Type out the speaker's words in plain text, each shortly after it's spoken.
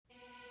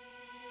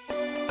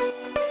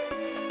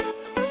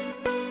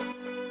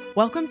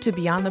Welcome to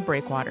Beyond the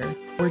Breakwater,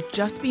 where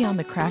just beyond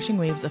the crashing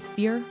waves of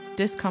fear,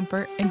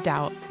 discomfort, and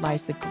doubt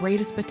lies the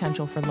greatest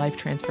potential for life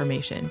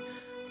transformation.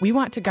 We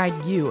want to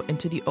guide you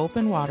into the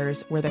open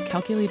waters where the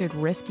calculated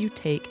risk you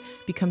take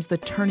becomes the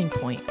turning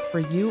point for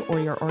you or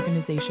your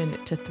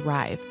organization to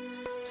thrive.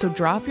 So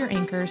draw up your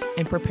anchors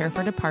and prepare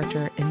for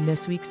departure in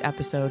this week's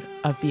episode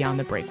of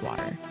Beyond the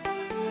Breakwater.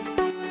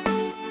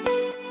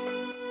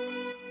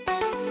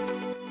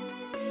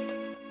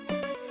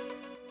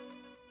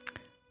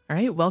 All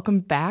right,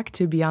 welcome back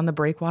to Beyond the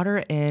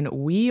Breakwater, and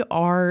we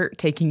are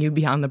taking you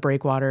beyond the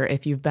breakwater.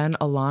 If you've been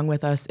along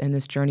with us in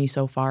this journey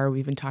so far,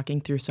 we've been talking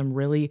through some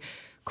really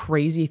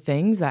crazy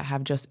things that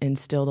have just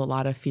instilled a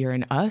lot of fear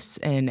in us.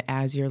 And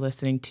as you're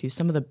listening to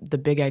some of the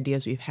big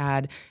ideas we've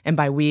had, and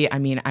by we, I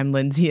mean, I'm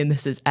Lindsay and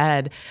this is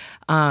Ed.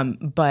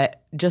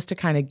 But just to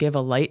kind of give a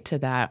light to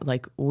that,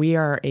 like we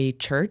are a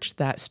church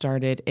that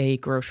started a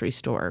grocery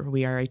store.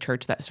 We are a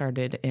church that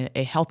started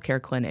a healthcare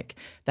clinic,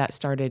 that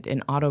started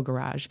an auto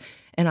garage.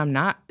 And I'm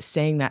not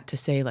saying that to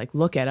say like,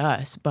 look at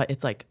us, but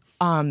it's like,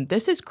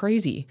 this is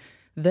crazy.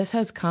 This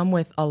has come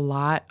with a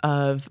lot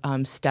of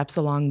steps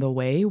along the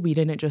way. We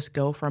didn't just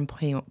go from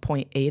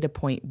point A to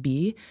point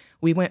B.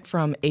 We went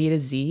from A to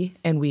Z,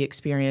 and we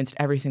experienced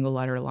every single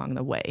letter along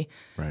the way.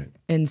 Right.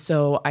 And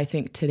so I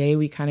think today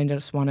we kind of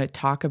just want to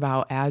talk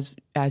about, as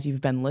you've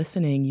been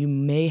listening, you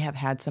may have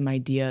had some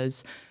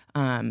ideas,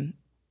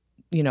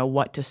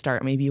 what to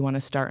start. Maybe you want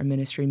to start a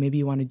ministry. Maybe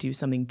you want to do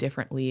something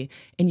differently,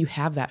 and you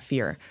have that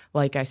fear.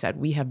 Like I said,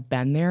 we have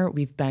been there.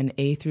 We've been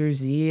A through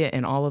Z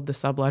and all of the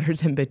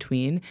subletters in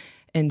between.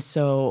 And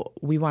so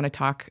we want to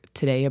talk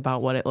today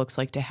about what it looks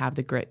like to have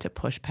the grit to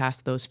push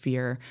past those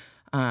fear,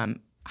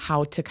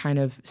 how to kind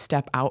of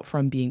step out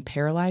from being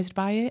paralyzed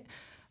by it.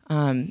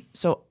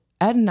 So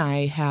Ed and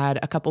I had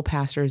a couple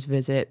pastors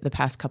visit the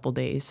past couple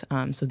days.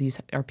 So these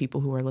are people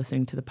who are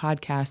listening to the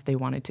podcast. They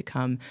wanted to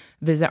come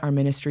visit our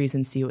ministries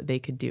and see what they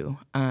could do.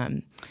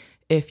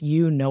 If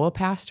you know a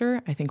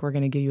pastor, I think we're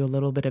going to give you a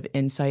little bit of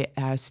insight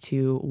as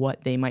to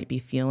what they might be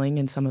feeling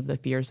and some of the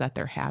fears that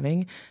they're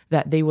having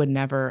that they would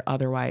never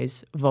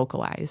otherwise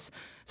vocalize.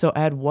 So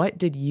Ed, what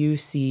did you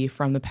see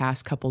from the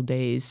past couple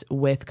days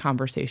with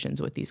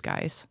conversations with these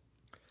guys?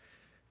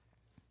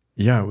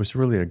 Yeah, it was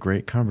really a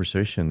great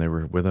conversation. They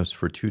were with us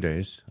for 2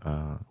 days.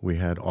 We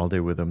had all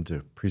day with them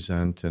to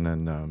present and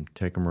then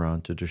take them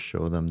around to just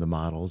show them the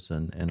models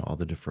and all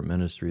the different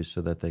ministries so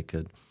that they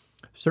could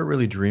start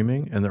really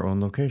dreaming in their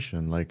own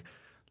location, like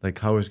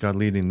how is God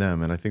leading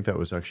them? And I think that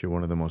was actually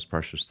one of the most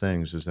precious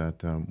things is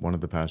that one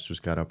of the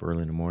pastors got up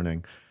early in the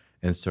morning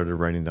and started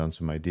writing down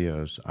some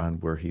ideas on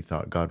where he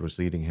thought God was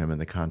leading him in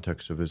the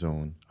context of his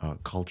own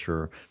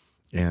culture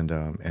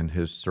and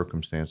his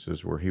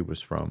circumstances where he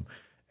was from.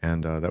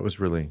 And that was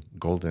really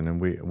golden.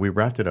 And we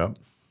wrapped it up.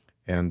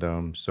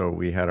 And so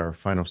we had our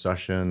final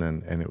session,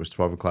 and it was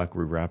 12 o'clock.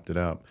 We wrapped it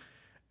up.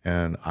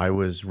 And I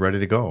was ready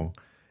to go.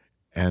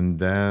 And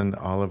then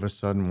all of a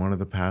sudden, one of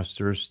the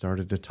pastors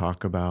started to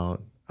talk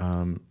about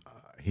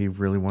he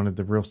really wanted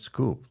the real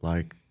scoop.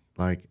 Like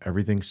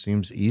everything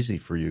seems easy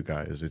for you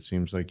guys. It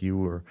seems like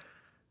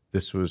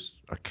this was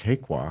a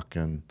cakewalk,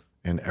 and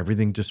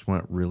everything just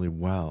went really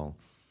well.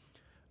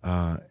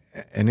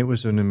 And it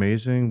was an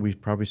amazing, we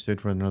probably stayed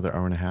for another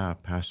hour and a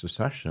half past the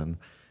session,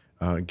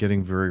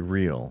 getting very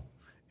real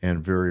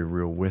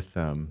with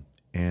them.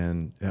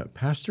 And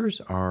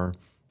pastors are,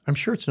 I'm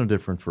sure it's no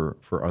different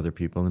for other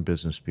people and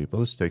business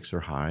people. The stakes are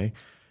high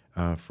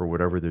for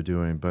whatever they're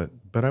doing. But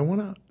I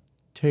want to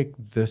take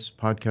this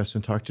podcast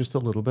and talk just a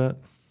little bit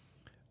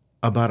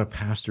about a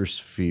pastor's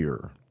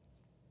fear.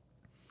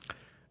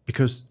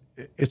 Because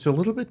it's a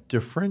little bit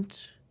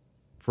different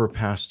for a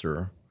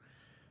pastor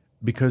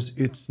because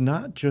it's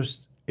not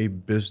just a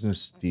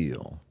business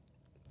deal.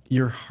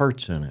 Your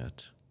heart's in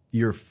it.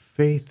 Your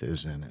faith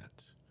is in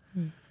it.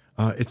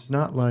 It's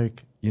not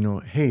like,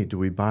 hey, do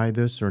we buy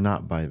this or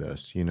not buy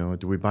this?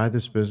 Do we buy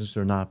this business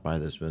or not buy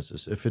this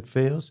business? If it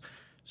fails,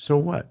 so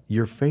what?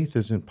 Your faith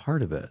isn't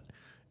part of it.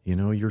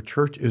 Your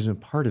church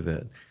isn't part of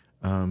it.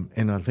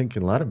 And I think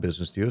in a lot of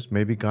business deals,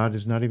 maybe God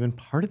is not even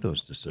part of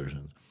those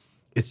decisions.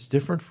 It's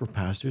different for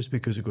pastors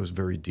because it goes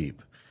very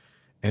deep.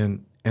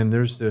 And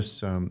there's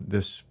this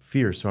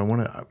fear.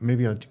 So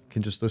maybe I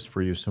can just list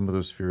for you some of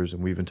those fears,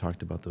 and we even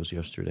talked about those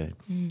yesterday.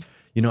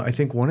 I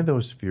think one of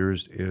those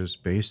fears is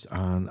based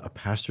on a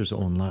pastor's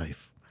own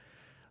life.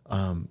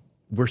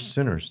 We're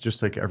sinners,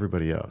 just like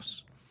everybody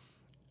else.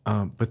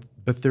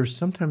 But there's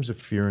sometimes a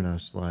fear in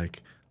us,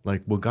 like,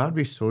 will God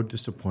be so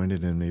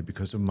disappointed in me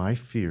because of my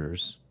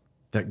fears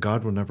that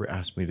God will never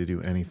ask me to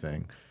do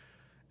anything?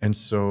 And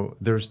so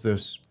there's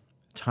this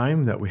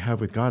time that we have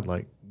with God,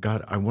 like,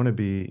 God, I want to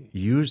be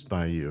used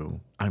by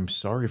you. I'm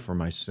sorry for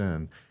my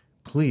sin.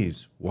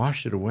 Please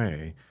wash it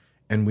away.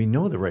 And we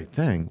know the right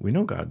thing. We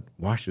know God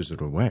washes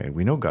it away.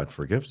 We know God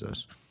forgives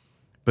us.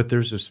 But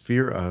there's this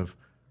fear of,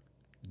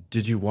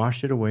 did you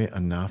wash it away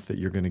enough that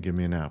you're going to give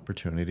me an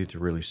opportunity to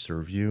really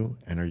serve you?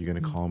 And are you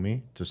going to call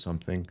me to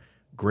something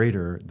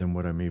greater than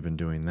what I'm even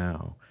doing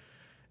now?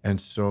 And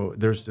so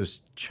there's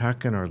this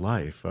check in our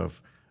life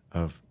of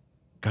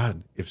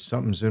God, if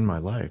something's in my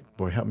life,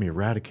 boy, help me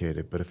eradicate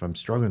it. But if I'm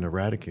struggling to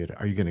eradicate it,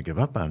 are you going to give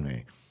up on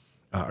me?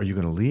 Are you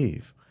going to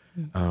leave?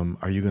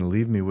 Are you going to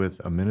leave me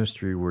with a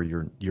ministry where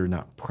you're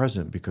not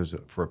present? Because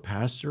for a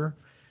pastor,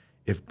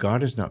 if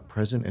God is not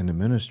present in the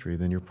ministry,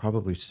 then you're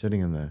probably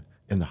sitting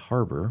in the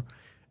harbor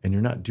and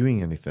you're not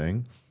doing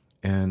anything.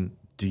 And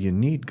do you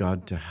need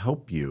God to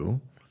help you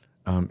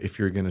if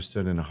you're going to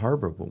sit in a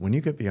harbor? But when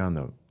you get beyond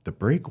the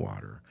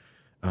breakwater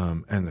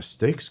and the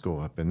stakes go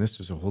up, and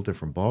this is a whole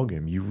different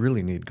ballgame, you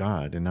really need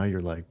God. And now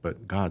you're like,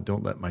 but God,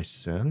 don't let my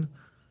sin.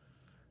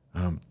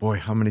 Boy,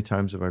 how many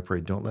times have I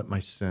prayed, don't let my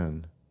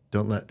sin,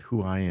 don't let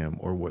who I am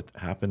or what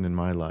happened in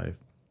my life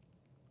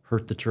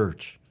hurt the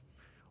church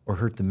or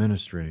hurt the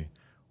ministry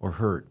or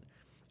hurt.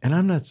 And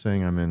I'm not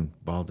saying I'm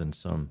involved in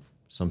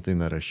something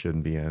that I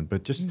shouldn't be in,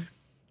 but just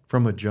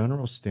from a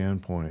general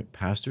standpoint,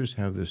 pastors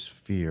have this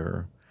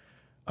fear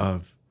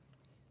of,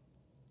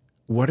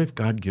 what if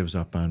God gives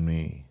up on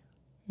me?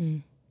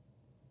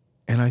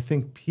 And I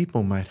think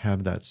people might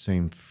have that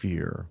same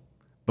fear.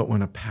 But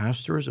when a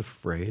pastor is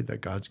afraid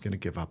that God's going to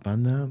give up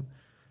on them,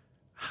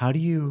 how do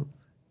you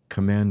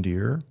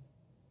commandeer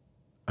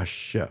a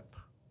ship,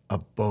 a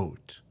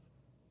boat,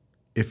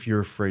 if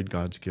you're afraid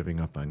God's giving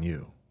up on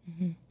you?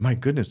 My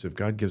goodness, if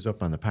God gives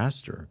up on the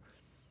pastor,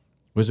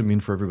 what does it mean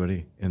for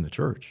everybody in the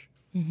church?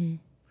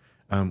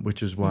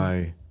 Which is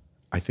why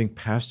I think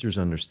pastors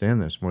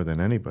understand this more than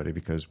anybody,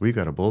 because we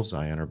got a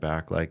bullseye on our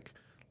back, like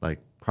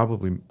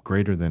probably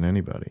greater than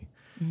anybody.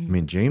 I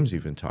mean, James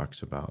even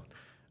talks about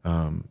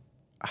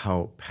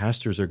how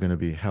pastors are going to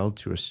be held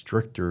to a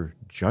stricter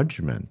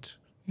judgment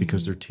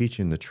because they're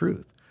teaching the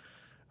truth.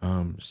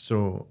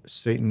 So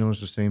Satan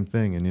knows the same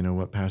thing. And you know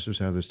what? Pastors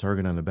have this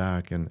target on the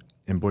back. And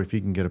boy, if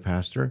he can get a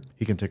pastor,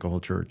 he can take a whole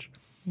church.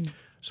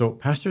 So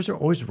pastors are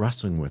always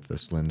wrestling with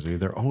this, Lindsay.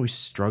 They're always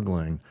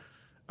struggling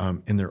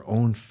in their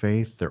own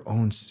faith, their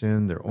own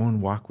sin, their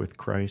own walk with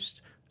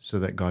Christ, so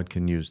that God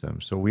can use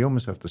them. So we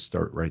almost have to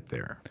start right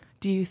there.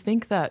 Do you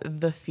think that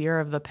the fear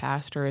of the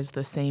pastor is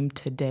the same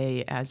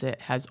today as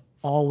it has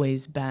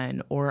always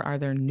been, or are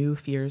there new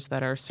fears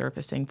that are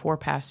surfacing for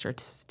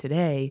pastors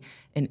today?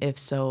 And if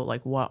so,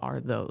 like, what are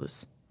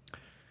those?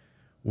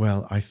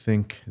 Well, I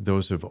think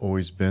those have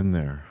always been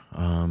there.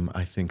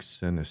 I think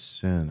sin is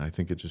sin. I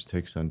think it just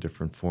takes on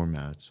different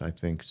formats. I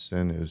think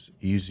sin is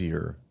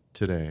easier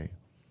today.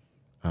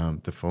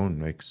 The phone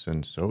makes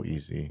sin so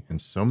easy in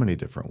so many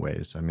different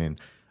ways. I mean,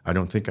 I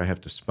don't think I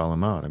have to spell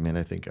them out. I mean,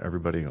 I think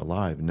everybody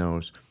alive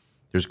knows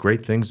there's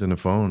great things in the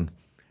phone,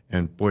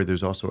 and boy,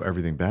 there's also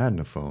everything bad in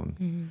the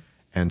phone.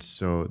 And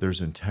so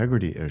there's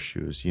integrity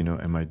issues. You know,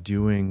 am I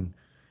doing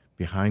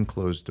behind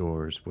closed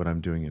doors what I'm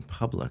doing in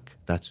public?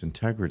 That's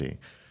integrity.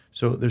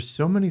 So there's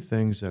so many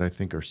things that I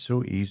think are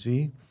so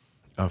easy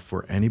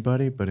for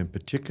anybody, but in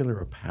particular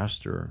a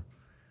pastor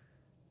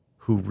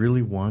who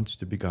really wants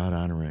to be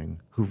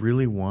God-honoring, who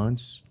really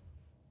wants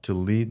to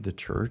lead the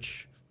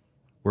church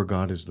where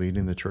God is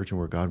leading the church and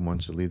where God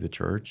wants to lead the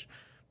church,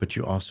 but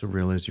you also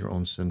realize your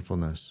own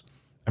sinfulness.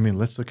 I mean,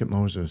 let's look at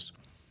Moses.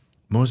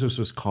 Moses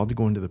was called to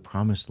go into the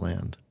promised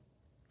land.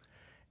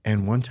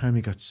 And one time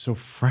he got so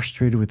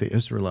frustrated with the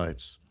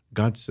Israelites,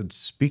 God said,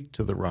 speak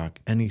to the rock.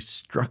 And he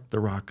struck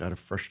the rock out of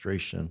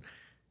frustration,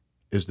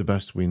 is the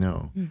best we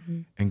know.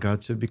 And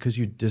God said, because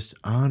you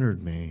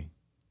dishonored me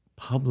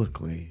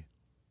publicly,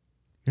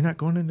 you're not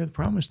going into the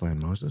promised land,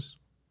 Moses.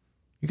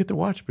 You get to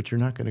watch, but you're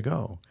not going to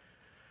go.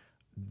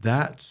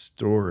 That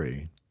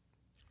story,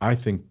 I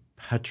think,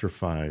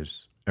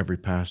 petrifies every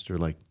pastor.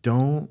 Like,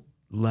 don't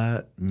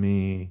let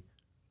me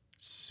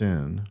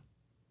sin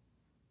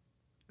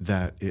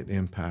that it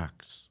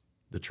impacts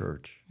the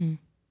church and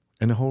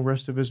the whole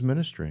rest of his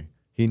ministry.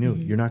 He knew,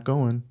 you're not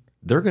going.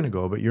 They're going to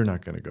go, but you're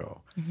not going to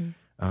go.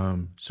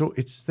 So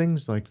it's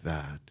things like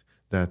that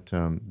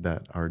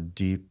are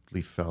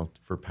deeply felt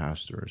for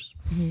pastors.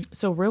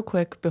 So real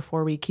quick,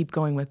 before we keep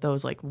going with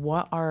those, like,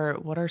 what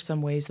are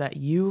some ways that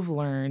you've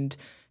learned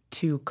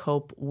to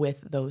cope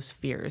with those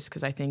fears?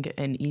 Because I think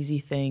an easy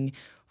thing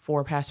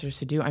for pastors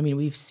to do, I mean,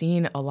 we've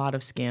seen a lot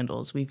of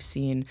scandals. We've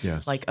seen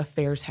like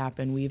affairs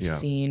happen. We've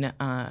seen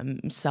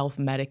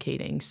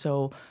self-medicating.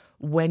 So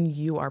when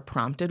you are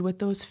prompted with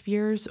those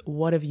fears,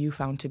 what have you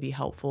found to be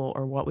helpful,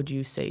 or what would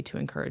you say to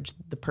encourage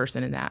the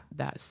person in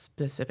that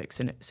specific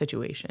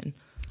situation?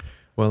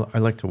 Well, I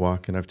like to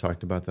walk, and I've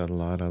talked about that a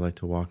lot. I like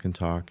to walk and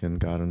talk, and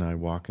God and I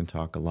walk and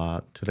talk a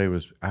lot. Today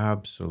was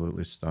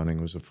absolutely stunning.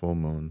 It was a full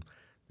moon.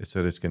 They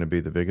said it's going to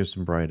be the biggest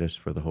and brightest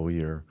for the whole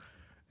year,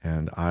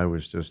 and I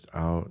was just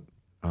out.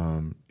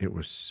 It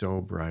was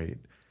so bright,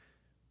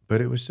 but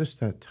it was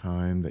just that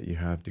time that you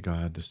have to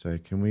God to say,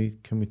 can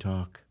we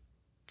talk?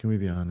 Can we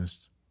be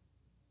honest?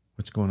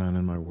 What's going on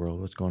in my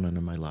world? What's going on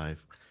in my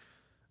life?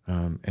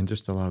 And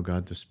just allow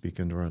God to speak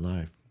into our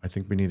life. I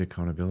think we need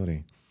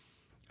accountability.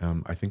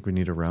 I think we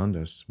need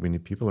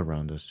people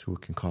around us who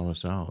can call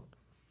us out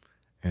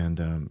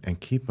and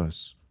keep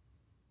us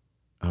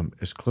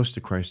as close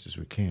to Christ as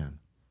we can.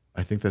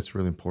 I think that's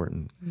really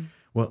important.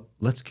 Well,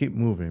 let's keep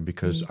moving,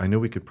 because I know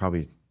we could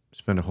probably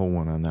spend a whole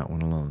one on that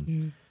one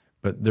alone.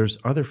 But there's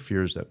other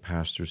fears that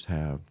pastors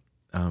have.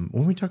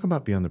 When we talk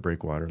about beyond the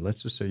breakwater,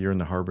 let's just say you're in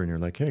the harbor and you're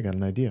like, hey, I got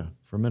an idea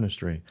for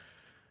ministry.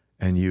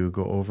 And you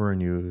go over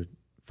and you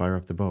fire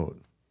up the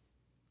boat.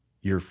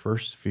 Your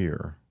first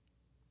fear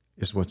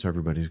is what's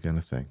everybody's going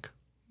to think.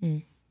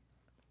 Mm.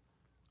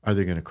 Are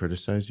they going to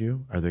criticize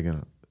you? Are they going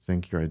to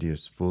think your idea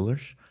is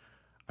foolish?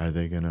 Are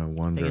they going to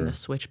wonder? Are they going to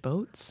switch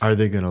boats? Are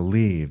they going to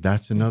leave?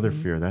 That's another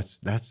fear. That's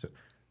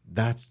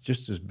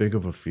just as big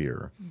of a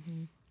fear.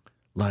 Mm-hmm.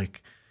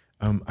 Like,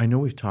 I know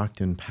we've talked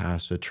in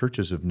past that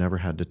churches have never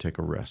had to take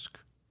a risk.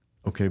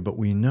 Okay, but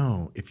we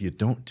know if you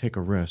don't take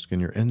a risk and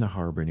you're in the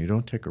harbor and you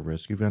don't take a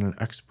risk, you've got an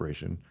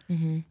expiration,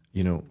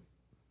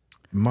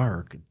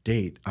 mark,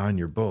 date on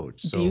your boat.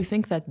 So do you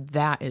think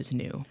that is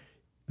new?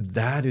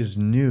 That is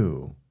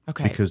new.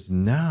 Okay. Because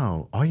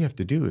now all you have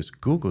to do is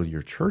Google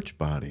your church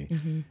body.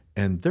 Mm-hmm.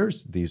 And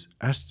there's these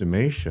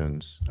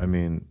estimations,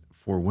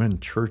 for when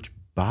church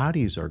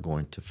bodies are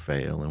going to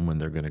fail and when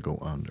they're going to go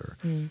under.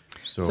 Mm.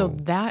 So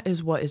that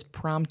is what is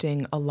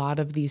prompting a lot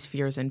of these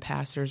fears in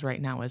pastors right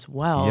now as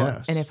well.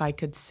 Yes. And if I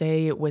could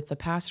say with the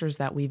pastors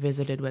that we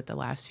visited with the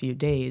last few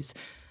days,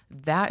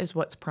 that is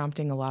what's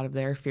prompting a lot of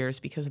their fears,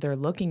 because they're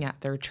looking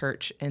at their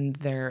church and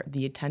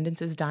the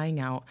attendance is dying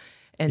out,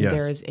 and yes.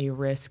 there is a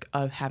risk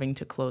of having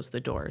to close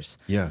the doors.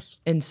 Yes.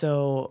 And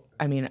so,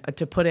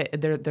 to put it,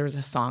 there's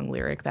a song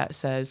lyric that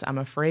says, I'm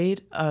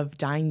afraid of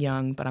dying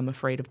young, but I'm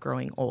afraid of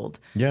growing old.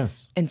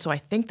 Yes. And so I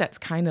think that's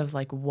kind of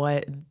like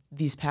what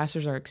these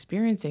pastors are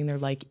experiencing. They're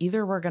like,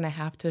 either we're going to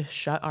have to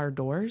shut our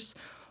doors,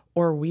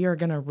 or we are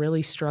going to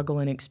really struggle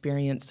and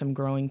experience some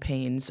growing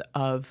pains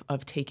of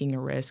taking a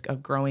risk,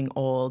 of growing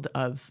old,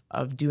 of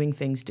doing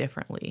things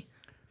differently.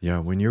 Yeah,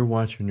 when you're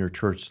watching your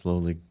church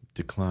slowly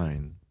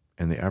decline,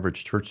 and the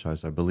average church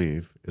size, I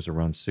believe, is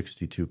around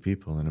 62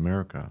 people in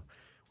America,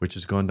 which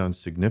has gone down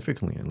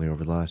significantly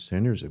over the last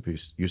 10 years. It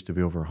used to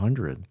be over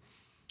 100.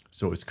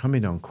 So it's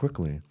coming down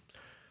quickly.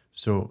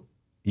 So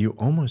you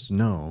almost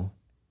know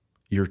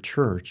your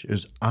church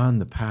is on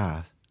the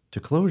path to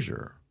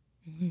closure.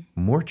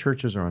 Mm-hmm. More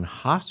churches are on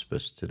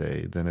hospice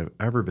today than have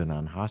ever been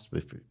on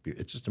hospice.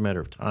 It's just a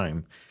matter of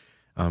time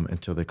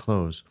until they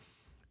close.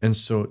 And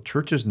so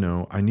churches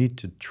know I need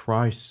to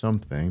try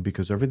something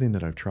because everything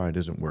that I've tried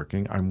isn't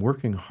working. I'm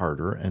working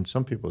harder. And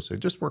some people say,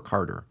 just work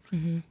harder.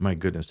 Mm-hmm. My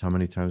goodness, how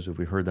many times have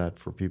we heard that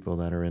for people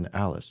that are in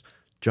Alice?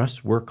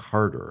 Just work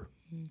harder.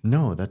 Mm-hmm.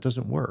 No, that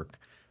doesn't work.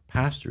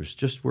 Pastors,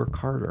 just work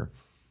harder.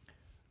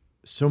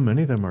 So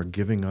many of them are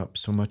giving up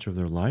so much of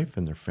their life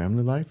and their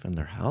family life and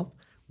their health,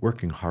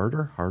 working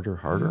harder,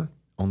 mm-hmm.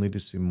 only to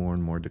see more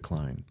and more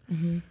decline.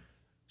 Mm-hmm.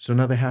 So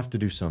now they have to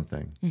do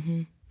something.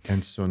 Mm-hmm.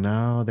 And so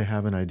now they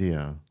have an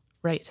idea.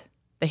 Right.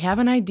 They have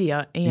an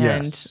idea,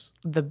 and yes.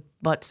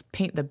 Let's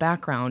paint the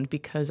background,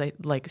 because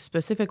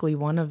specifically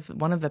one of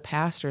the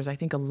pastors, I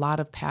think a lot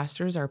of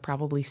pastors are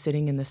probably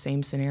sitting in the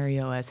same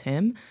scenario as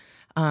him.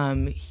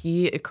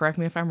 He, correct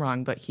me if I'm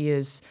wrong, but he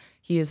is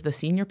the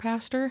senior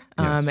pastor,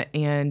 yes.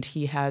 And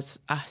he has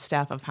a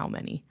staff of how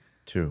many?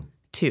 Two.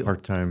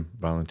 Part-time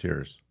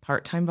volunteers.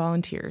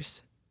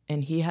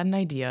 And he had an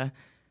idea.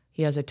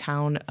 He has a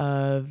town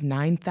of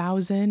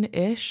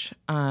 9,000-ish,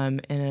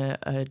 and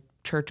a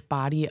church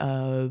body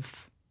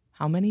of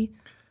how many?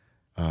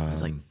 It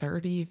was like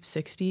 30,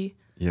 60.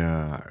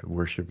 Yeah,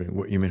 worshiping.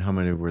 What, you mean how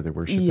many were they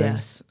worshiping?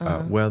 Yes.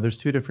 Well, there's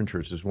two different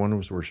churches. One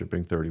was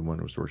worshiping 30,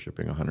 one was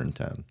worshiping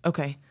 110.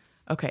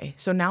 Okay.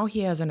 So now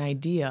he has an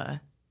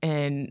idea,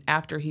 and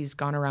after he's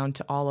gone around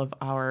to all of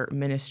our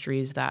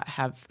ministries that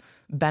have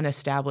been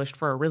established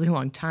for a really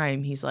long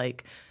time, he's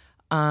like,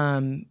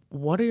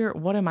 what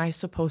am I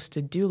supposed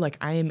to do? Like,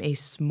 I am a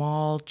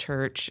small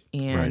church,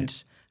 and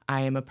right.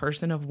 I am a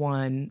person of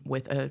one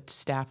with a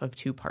staff of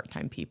 2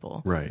 part-time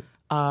people. Right.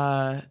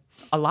 A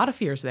lot of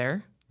fears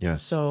there.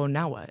 Yes. So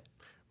now what?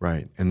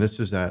 Right. And this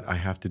is that I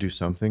have to do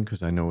something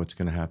because I know what's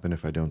going to happen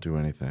if I don't do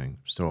anything.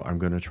 So I'm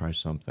going to try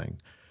something.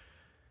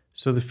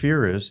 So the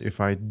fear is, if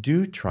I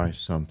do try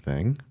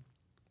something,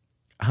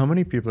 how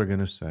many people are going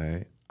to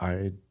say,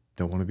 I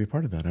don't want to be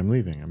part of that. I'm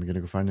leaving. I'm going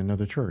to go find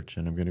another church,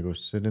 and I'm going to go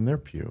sit in their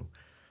pew.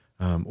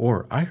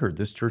 Or I heard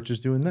this church is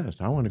doing this.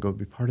 I want to go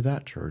be part of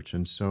that church.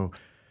 And so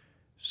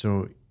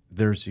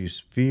there's these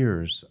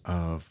fears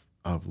of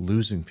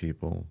losing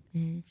people,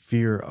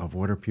 fear of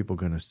what are people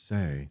going to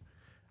say,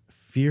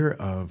 fear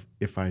of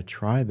if I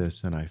try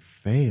this and I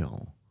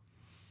fail.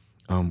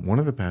 One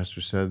of the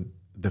pastors said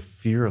the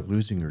fear of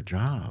losing your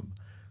job.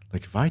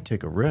 Like, if I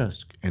take a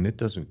risk and it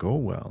doesn't go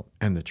well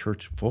and the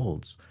church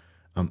folds,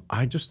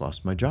 I just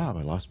lost my job.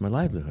 I lost my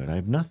livelihood. I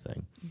have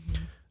nothing.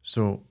 Mm-hmm.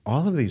 So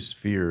all of these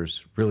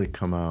fears really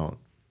come out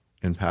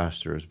in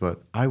pastors,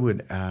 but I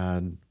would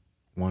add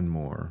one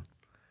more,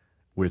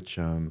 which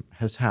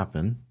has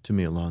happened to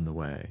me along the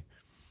way.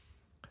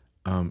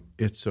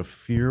 It's a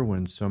fear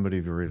when somebody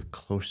very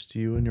close to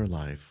you in your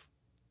life,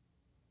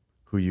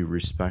 who you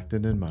respect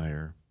and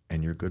admire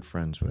and you're good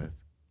friends with,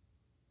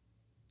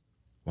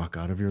 walk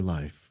out of your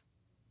life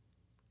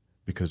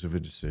because of a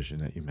decision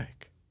that you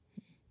make.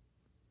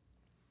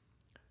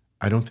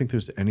 I don't think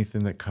there's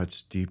anything that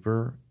cuts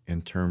deeper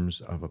in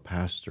terms of a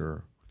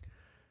pastor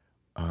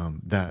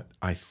that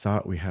I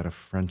thought we had a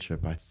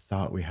friendship. I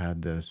thought we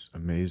had this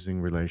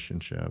amazing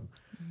relationship,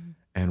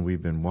 and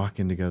we've been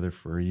walking together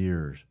for a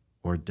year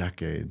or a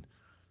decade,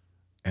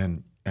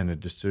 and a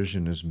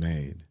decision is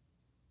made,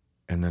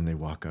 and then they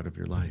walk out of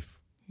your life.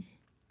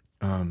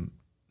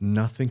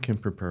 Nothing can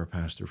prepare a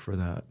pastor for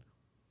that.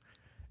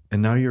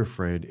 And now you're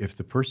afraid, if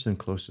the person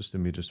closest to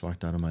me just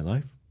walked out of my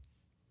life,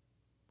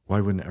 why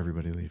wouldn't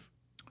everybody leave?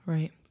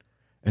 Right.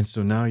 And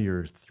so now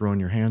you're throwing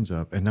your hands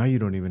up, and now you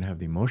don't even have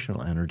the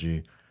emotional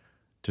energy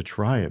to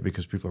try it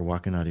because people are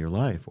walking out of your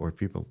life, or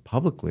people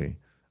publicly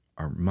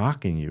are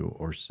mocking you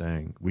or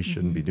saying, we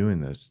shouldn't be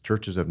doing this.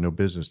 Churches have no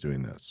business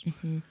doing this.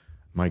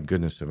 My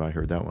goodness, have I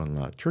heard that one a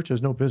lot. Church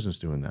has no business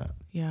doing that.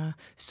 Yeah.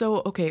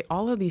 So, okay,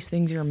 all of these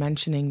things you're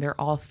mentioning, they're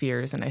all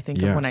fears. And I think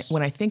Yes.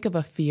 when I think of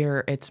a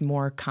fear, it's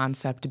more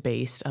concept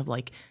based of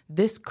like,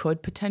 this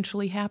could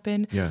potentially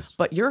happen. Yes.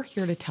 But you're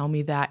here to tell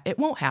me that it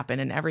won't happen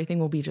and everything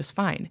will be just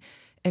fine.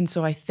 And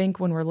so I think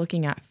when we're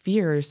looking at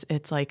fears,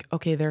 it's like,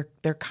 okay,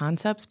 they're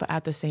concepts, but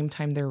at the same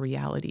time, they're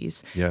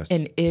realities. Yes.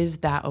 And is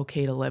that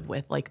okay to live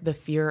with? Like the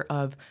fear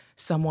of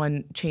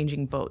someone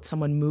changing boats,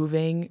 someone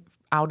moving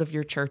out of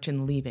your church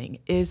and leaving.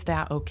 Is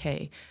that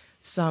okay?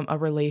 A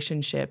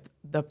relationship,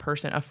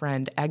 a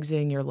friend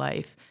exiting your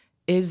life.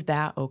 Is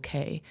that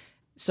okay?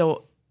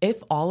 So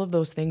if all of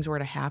those things were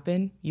to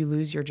happen, you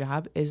lose your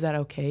job, is that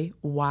okay?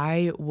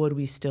 Why would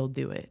we still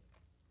do it?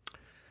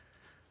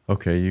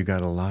 Okay, you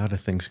got a lot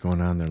of things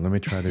going on there. Let me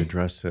try to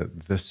address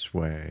it this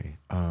way.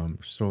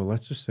 So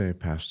let's just say a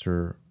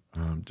pastor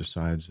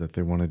decides that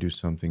they want to do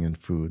something in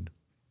food,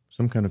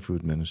 some kind of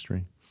food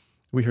ministry.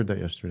 We heard that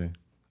yesterday.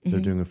 They're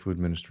doing a food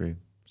ministry,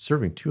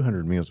 serving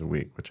 200 meals a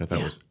week, which I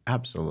thought was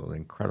absolutely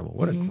incredible.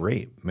 What a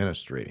great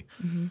ministry.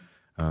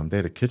 They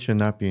had a kitchen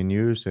not being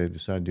used. They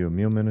decided to do a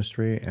meal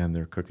ministry, and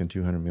they're cooking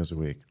 200 meals a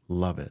week.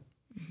 Love it.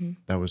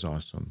 That was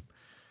awesome.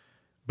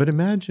 But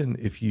imagine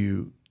if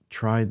you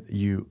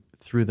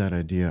threw that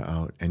idea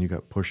out and you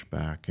got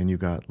pushback and you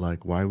got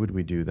like, why would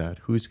we do that?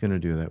 Who's going to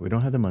do that? We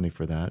don't have the money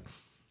for that.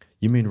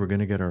 You mean we're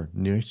going to get our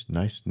nice,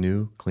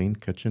 new, clean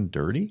kitchen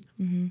dirty?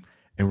 And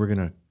we're going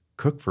to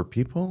cook for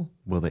people?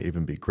 Will they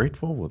even be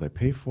grateful? Will they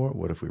pay for it?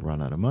 What if we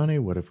run out of money?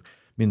 What if,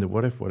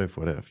 what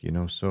if, you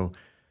know? So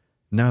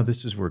now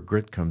this is where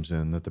grit comes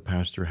in, that the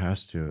pastor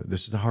has to,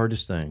 this is the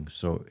hardest thing.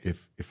 So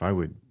if I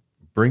would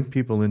bring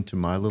people into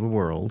my little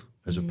world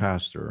as a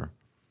pastor,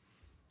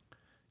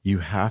 you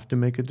have to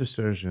make a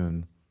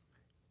decision.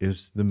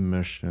 Is the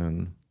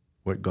mission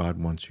what God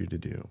wants you to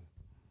do?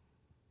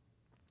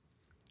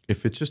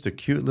 If it's just a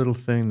cute little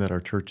thing that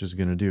our church is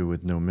going to do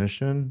with no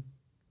mission,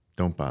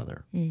 don't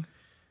bother.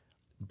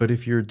 But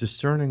if you're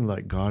discerning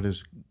like God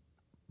is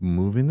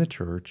moving the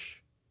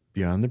church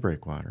beyond the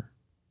breakwater,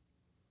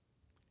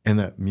 and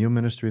that meal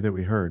ministry that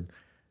we heard,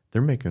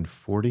 they're making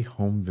 40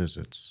 home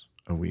visits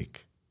a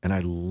week. And I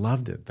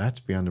loved it. That's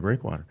beyond the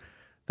breakwater.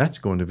 That's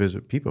going to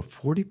visit people,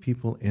 40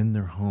 people in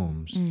their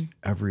homes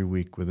every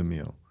week with a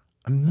meal.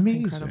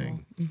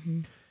 Amazing.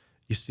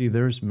 You see,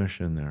 there's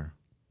mission there.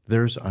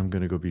 I'm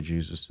going to go be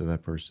Jesus to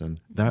that person.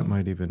 That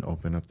might even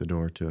open up the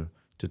door to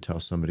tell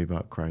somebody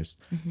about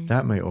Christ.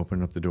 That may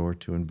open up the door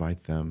to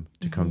invite them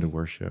to come to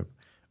worship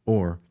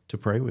or to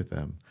pray with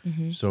them.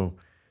 So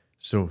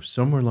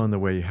somewhere along the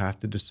way, you have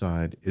to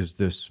decide, is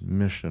this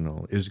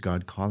missional? Is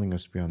God calling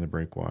us beyond the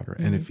breakwater?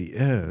 And if he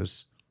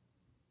is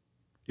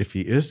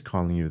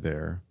calling you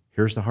there,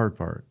 here's the hard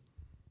part.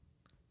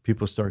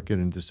 People start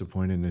getting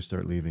disappointed and they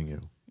start leaving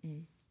you.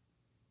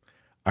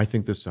 I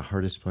think this is the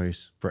hardest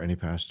place for any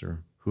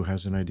pastor who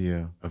has an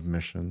idea of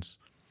missions,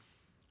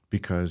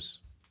 because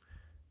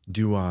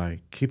do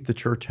I keep the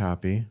church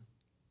happy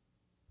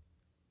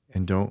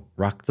and don't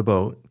rock the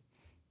boat?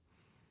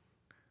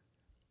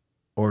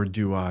 Or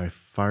do I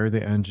fire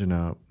the engine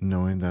up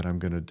knowing that I'm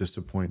going to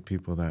disappoint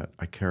people that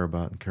I care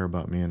about and care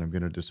about me, and I'm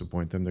going to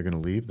disappoint them? They're going to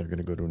leave. They're going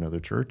to go to another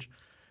church.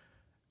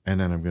 And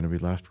then I'm going to be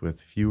left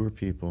with fewer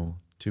people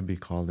to be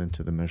called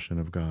into the mission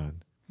of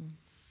God.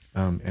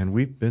 And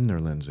we've been there,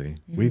 Lindsay.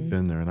 We've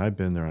been there, and I've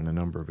been there on a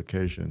number of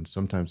occasions.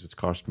 Sometimes it's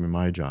cost me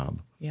my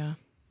job. Yeah.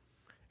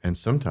 And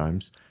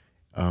sometimes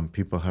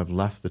people have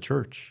left the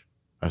church,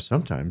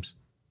 sometimes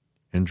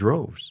in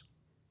droves.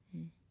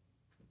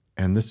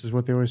 And this is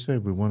what they always say: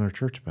 we want our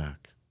church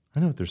back. I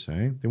know what they're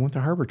saying. They want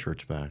the Harbor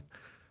Church back.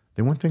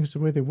 They want things the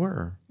way they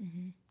were.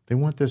 They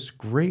want this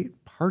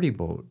great party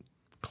boat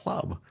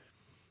club.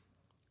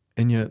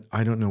 And yet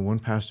I don't know one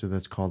pastor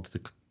that's called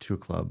to a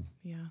club.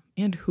 Yeah.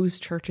 And whose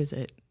church is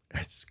it?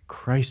 It's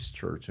Christ's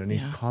church, and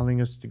he's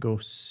calling us to go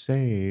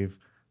save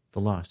the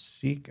lost,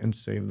 seek and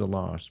save the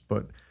lost.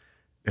 But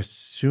as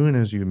soon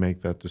as you make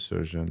that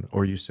decision,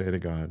 or you say to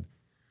God,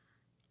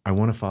 I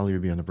want to follow you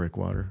beyond the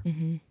breakwater,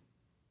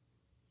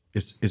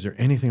 is there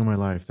anything in my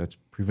life that's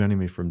preventing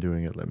me from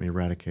doing it? Let me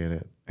eradicate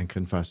it and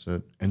confess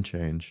it and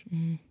change.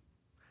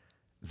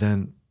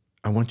 Then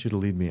I want you to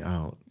lead me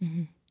out.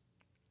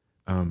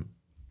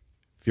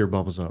 Fear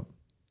bubbles up.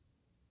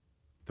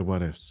 The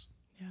what ifs.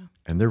 Yeah.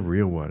 And they're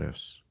real what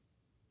ifs.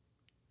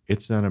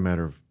 It's not a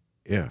matter of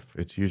if.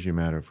 It's usually a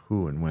matter of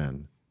who and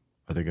when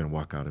are they going to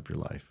walk out of your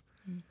life.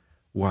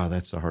 Wow,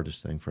 that's the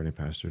hardest thing for any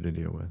pastor to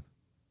deal with.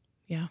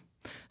 Yeah.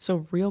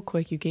 So real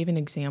quick, you gave an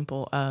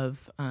example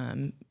of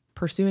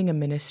pursuing a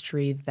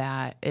ministry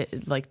that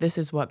this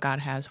is what God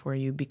has for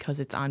you because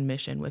it's on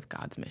mission with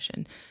God's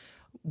mission.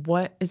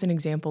 What is an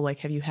example? Like,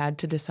 have you had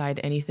to decide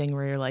anything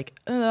where you're like,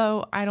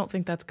 oh, I don't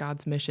think that's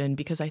God's mission?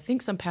 Because I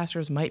think some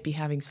pastors might be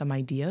having some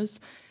ideas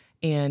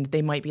and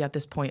they might be at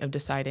this point of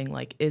deciding,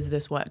 like, is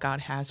this what God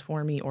has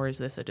for me or is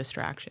this a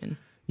distraction?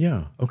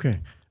 Yeah, okay.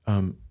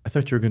 I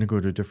thought you were going to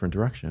go to a different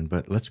direction,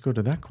 but let's go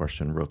to that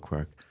question real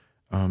quick.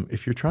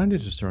 If you're trying to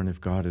discern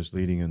if God is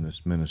leading in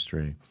this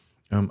ministry,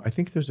 I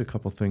think there's a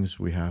couple things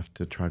we have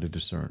to try to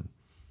discern.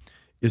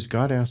 Is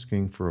God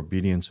asking for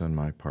obedience on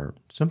my part?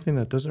 Something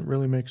that doesn't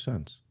really make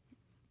sense.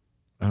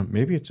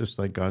 Maybe it's just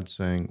like God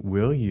saying,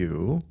 will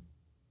you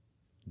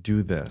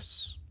do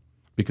this?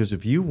 Because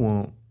if you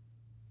won't,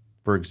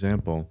 for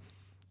example,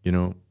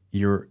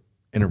 you're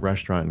in a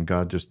restaurant and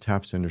God just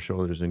taps on your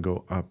shoulders and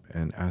go up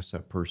and ask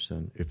that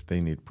person if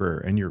they need prayer,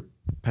 and you're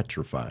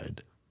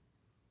petrified.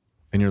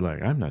 And you're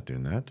like, I'm not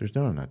doing that.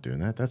 I'm not doing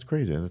that. That's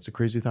crazy. That's a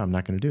crazy thought. I'm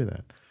not going to do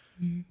that.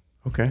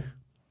 Mm-hmm. Okay.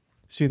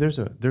 See, there's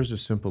a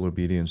simple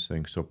obedience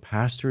thing. So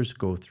pastors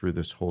go through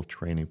this whole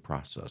training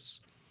process.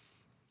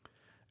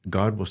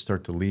 God will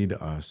start to lead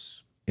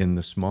us in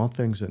the small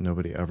things that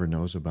nobody ever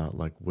knows about,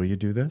 like, will you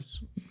do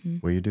this? Mm-hmm.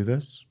 Will you do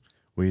this?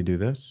 Will you do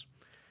this?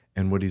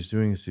 And what he's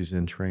doing is he's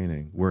in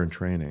training. We're in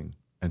training.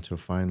 And so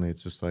finally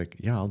it's just like,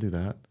 yeah, I'll do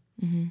that.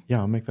 Mm-hmm. Yeah,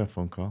 I'll make that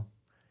phone call.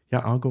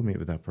 Yeah, I'll go meet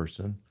with that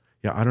person.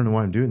 Yeah, I don't know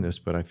why I'm doing this,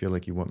 but I feel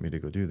like you want me to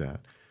go do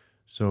that.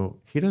 So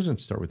he doesn't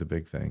start with the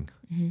big thing.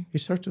 Mm-hmm. He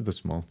starts with the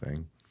small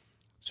thing.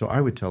 So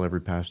I would tell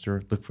every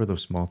pastor, look for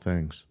those small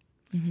things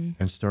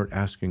and start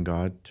asking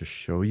God to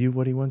show you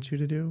what he wants you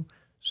to do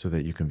so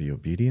that you can be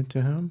obedient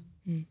to him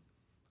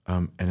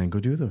and then go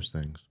do those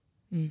things.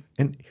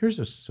 And here's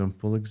a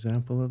simple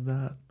example of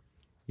that.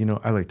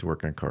 I like to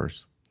work on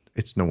cars.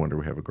 It's no wonder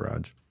we have a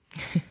garage.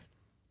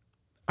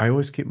 I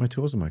always keep my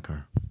tools in my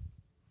car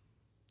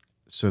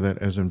so that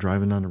as I'm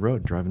driving on the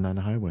road, driving on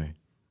the highway,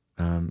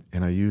 and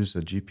I use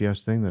a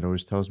GPS thing that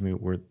always tells me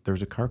where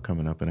there's a car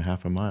coming up in a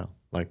half a mile,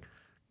 like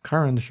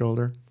car on the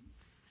shoulder.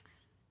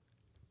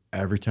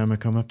 Every time I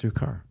come up to a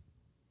car,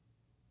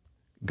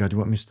 God, do you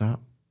want me to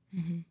stop?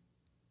 Mm-hmm.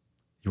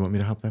 You want me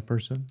to help that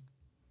person?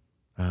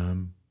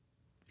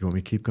 You want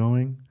me to keep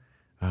going?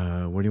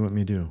 What do you want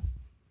me to do?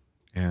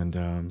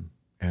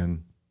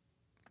 And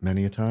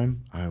many a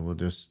time I will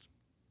just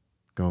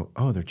go,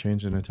 oh, they're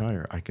changing a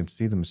tire. I can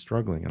see them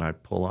struggling, and I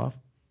pull off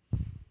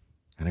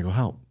and I go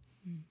help.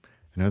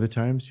 And other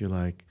times you're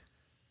like,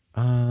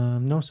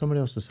 no, somebody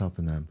else is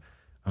helping them.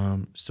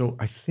 So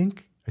I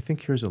think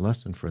here's a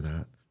lesson for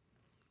that.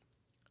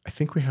 I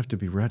think we have to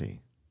be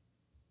ready.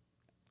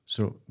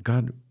 So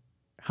God,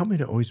 help me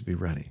to always be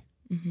ready.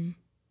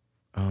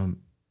 Mm-hmm.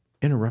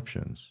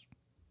 Interruptions.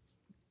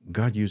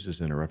 God uses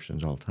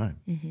interruptions all the time.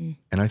 Mm-hmm.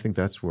 And I think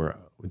that's what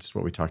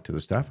we talk to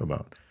the staff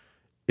about.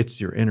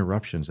 It's your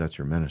interruptions, that's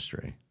your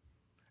ministry.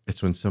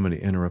 It's when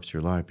somebody interrupts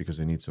your life because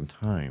they need some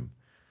time.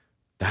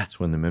 That's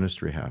when the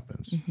ministry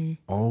happens. Mm-hmm.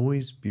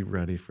 Always be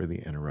ready for the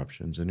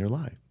interruptions in your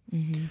life.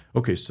 Mm-hmm.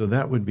 Okay, so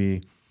that would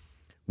be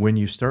when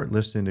you start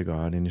listening to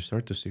God and you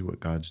start to see what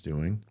God's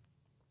doing.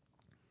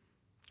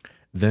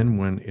 Then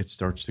when it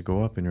starts to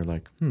go up and you're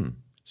like, it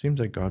seems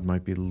like God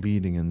might be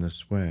leading in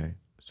this way.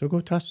 So go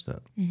test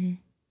it. Mm-hmm.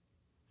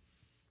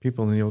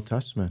 People in the Old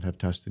Testament have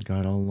tested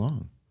God all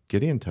along.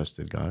 Gideon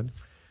tested God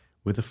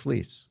with a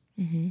fleece.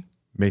 Mm-hmm.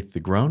 Make the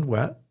ground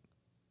wet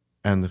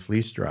and the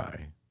fleece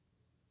dry.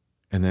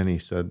 And then he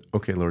said,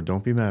 okay, Lord,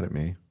 don't be mad at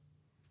me.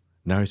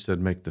 Now he said,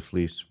 make the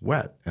fleece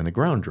wet and the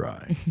ground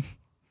dry.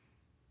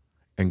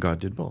 And God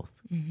did both.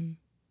 Mm-hmm.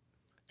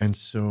 And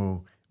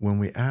so when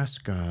we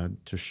ask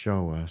God to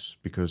show us,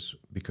 because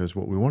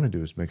what we want to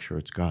do is make sure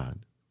it's God,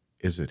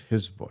 is it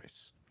his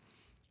voice?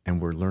 And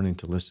we're learning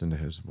to listen to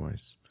his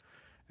voice.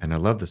 And I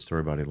love the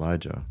story about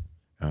Elijah.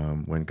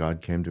 When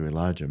God came to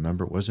Elijah,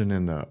 remember, it wasn't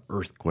in the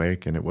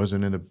earthquake and it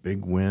wasn't in a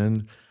big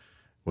wind, it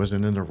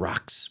wasn't in the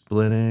rocks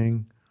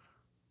splitting.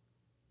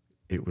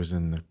 It was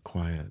in the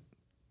quiet,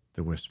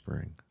 the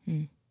whispering.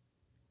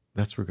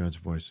 That's where God's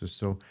voice is.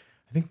 So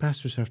I think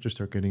pastors have to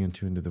start getting in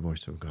tune to the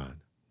voice of God.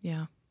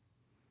 Yeah.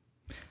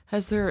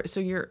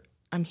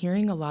 I'm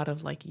hearing a lot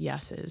of like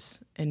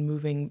yeses and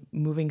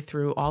moving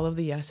through all of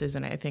the yeses.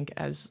 And I think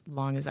as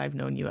long as I've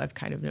known you, I've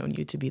kind of known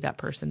you to be that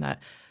person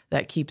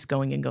that keeps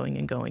going and going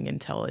and going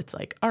until it's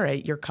like, all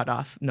right, you're cut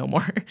off, no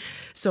more.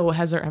 So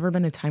has there ever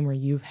been a time where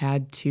you've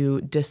had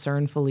to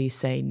discernfully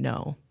say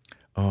no?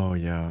 Oh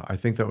yeah. I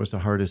think that was the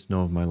hardest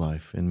no of my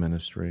life in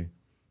ministry.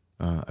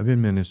 I've been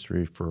in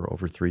ministry for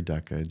over 3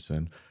 decades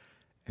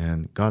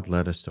and God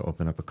led us to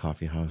open up a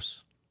coffee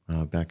house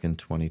back in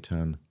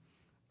 2010.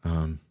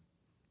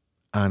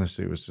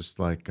 Honestly, it was just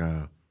like,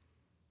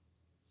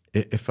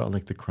 it felt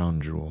like the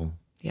crown jewel.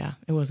 Yeah,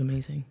 it was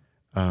amazing.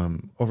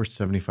 Over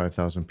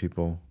 75,000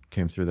 people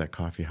came through that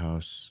coffee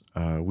house.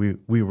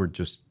 We were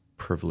just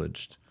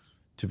privileged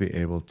to be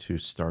able to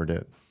start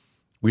it.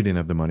 We didn't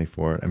have the money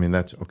for it. I mean,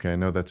 that's okay. I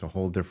know that's a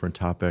whole different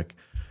topic.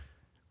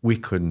 we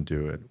couldn't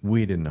do it.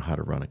 We didn't know how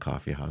to run a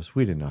coffee house.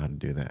 We didn't know how to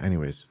do that.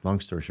 Anyways, long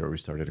story short, we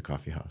started a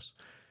coffee house.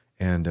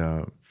 And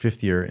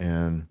fifth year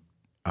in,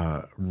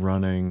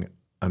 running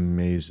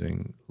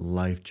amazing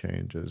life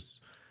changes,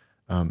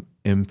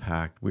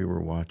 impact. We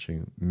were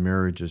watching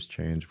marriages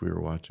change. We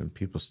were watching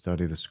people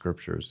study the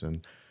scriptures.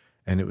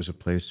 And it was a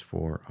place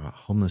for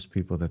homeless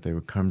people that they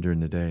would come during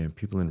the day, and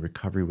people in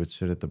recovery would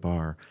sit at the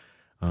bar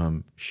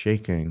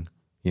shaking,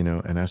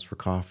 and ask for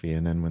coffee.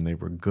 And then when they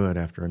were good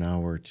after an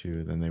hour or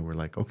two, then they were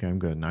like, okay, I'm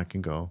good and I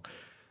can go.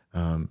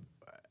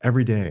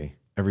 Every day,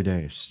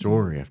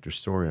 story after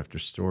story after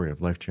story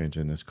of life change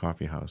in this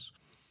coffee house.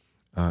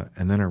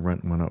 And then our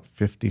rent went up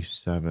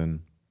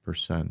 57%.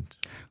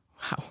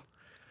 Wow.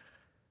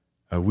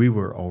 We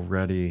were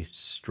already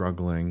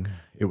struggling.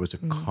 It was a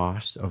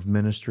cost of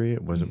ministry.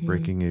 It wasn't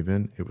breaking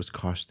even. It was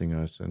costing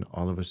us. And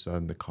all of a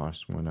sudden, the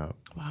cost went up.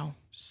 Wow.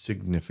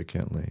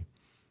 Significantly.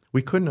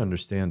 We couldn't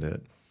understand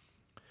it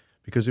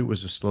because it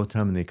was a slow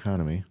time in the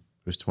economy.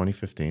 It was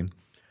 2015.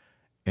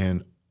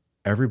 And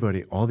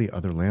everybody, all the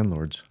other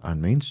landlords on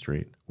Main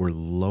Street were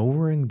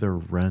lowering their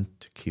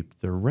rent to keep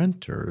their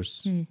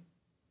renters.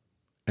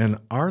 And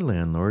our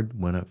landlord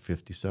went up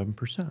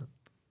 57%.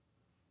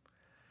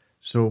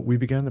 So we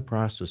began the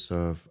process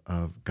of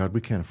God, we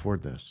can't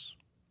afford this.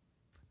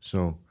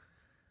 So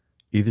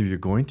either you're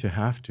going to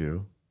have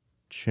to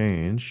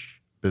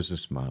change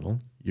business model,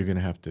 you're going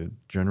to have to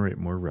generate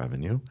more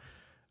revenue,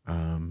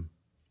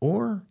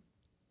 or,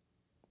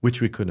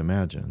 which we couldn't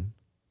imagine,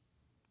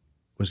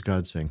 was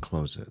God saying,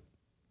 close it.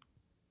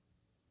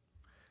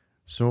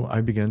 So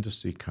I began to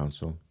seek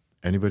counsel.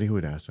 Anybody who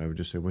would ask, I would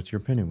just say, what's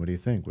your opinion? What do you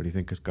think? What do you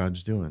think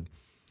God's doing?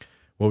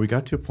 Well, we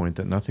got to a point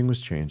that nothing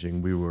was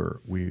changing.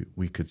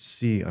 We could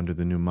see under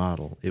the new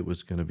model, it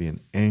was going to be an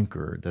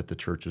anchor that the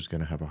church was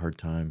going to have a hard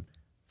time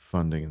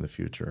funding in the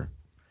future.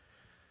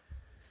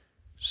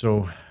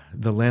 So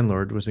the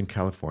landlord was in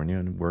California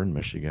and we're in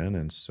Michigan.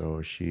 And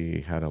so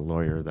she had a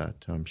lawyer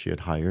that she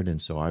had hired.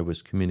 And so I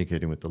was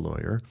communicating with the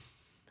lawyer.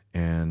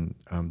 And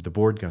the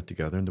board got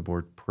together and the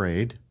board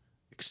prayed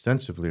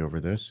extensively over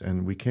this.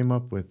 And we came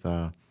up with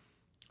a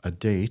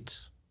date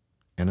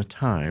and a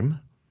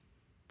time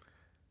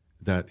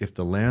that if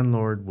the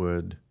landlord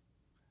would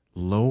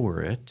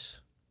lower it,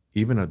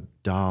 even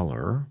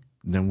 $1,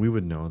 then we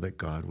would know that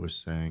God was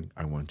saying,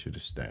 I want you to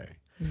stay.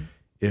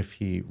 If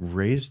he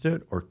raised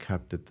it or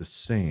kept it the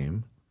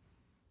same,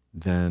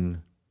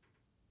 then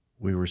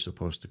we were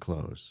supposed to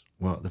close.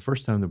 Well, the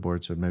first time the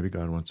board said, maybe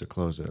God wants to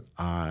close it,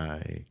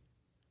 I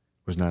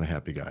was not a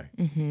happy guy.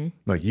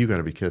 Like, you got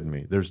to be kidding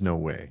me. There's no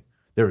way.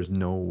 There is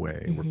no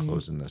way we're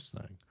closing this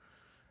thing.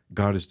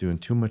 God is doing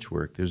too much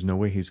work. There's no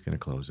way he's going to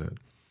close it.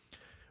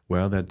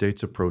 Well, that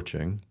date's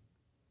approaching,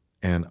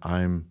 and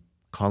I'm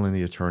calling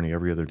the attorney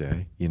every other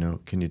day.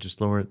 Can you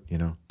just lower it?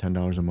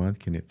 $10 a month?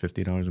 Can you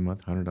 $50 a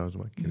month? $100 a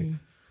month? Can you?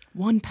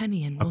 1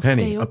 penny, and we'll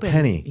stay open. A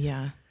penny.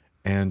 Yeah.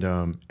 And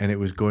it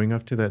was going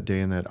up to that day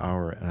and that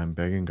hour, and I'm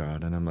begging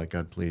God, and I'm like,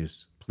 God,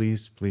 please,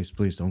 please, please,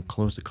 please, don't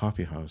close the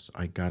coffee house.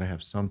 I got to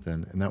have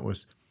something. And that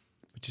was,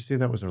 but you see,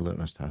 that was our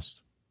litmus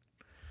test.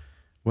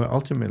 Well,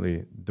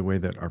 ultimately, the way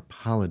that our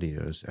polity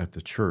is at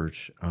the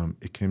church,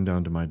 it came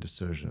down to my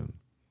decision.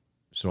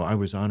 So I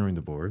was honoring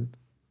the board,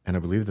 and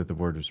I believe that the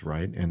board was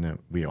right, and that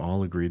we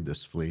all agreed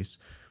this fleece.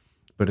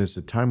 But as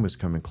the time was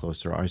coming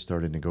closer, I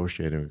started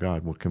negotiating with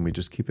God. Well, can we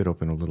just keep it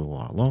open a little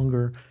while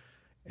longer?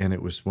 And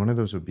it was one of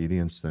those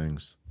obedience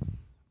things.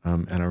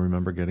 And I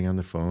remember getting on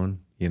the phone,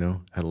 at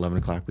 11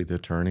 o'clock with the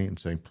attorney and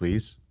saying,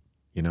 please,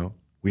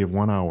 we have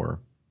 1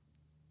 hour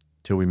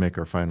till we make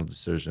our final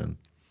decision.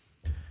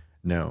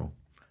 No.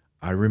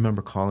 I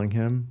remember calling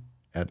him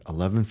at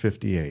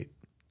 11:58.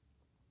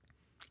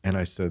 And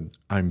I said,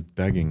 I'm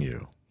begging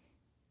you,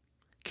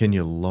 can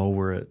you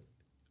lower it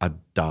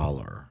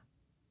 $1?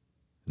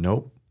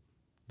 Nope.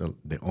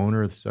 The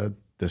owner said,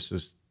 this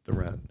is the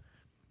rent.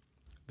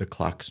 The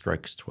clock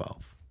strikes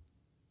 12.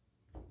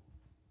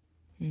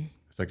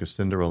 It's like a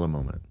Cinderella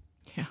moment.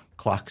 Yeah.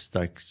 Clock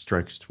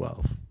strikes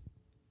 12.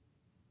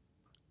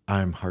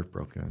 I'm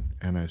heartbroken.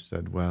 And I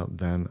said, well,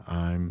 then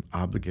I'm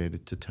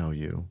obligated to tell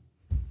you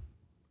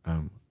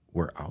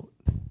we're out.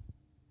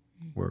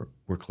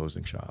 We're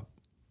closing shop.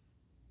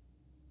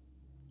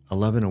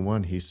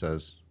 11:01, he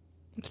says,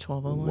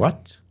 12:01.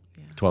 What?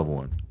 Yeah.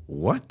 12:01.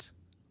 What?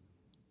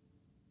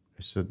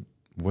 I said,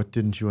 what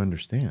didn't you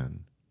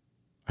understand?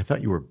 I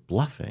thought you were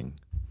bluffing.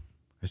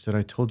 I said,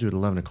 I told you at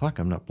 11 o'clock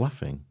I'm not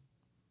bluffing.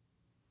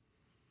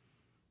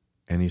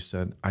 And he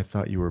said, I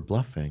thought you were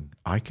bluffing.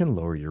 I can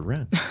lower your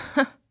rent.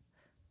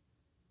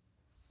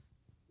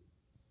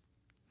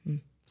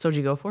 So did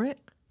you go for it?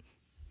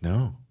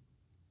 No.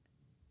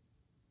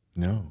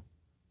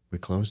 We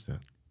closed it.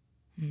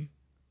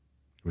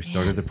 We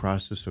started the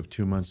process of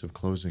 2 months of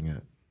closing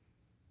it.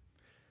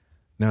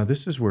 Now,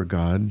 this is where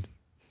God,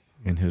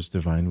 in his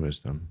divine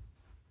wisdom,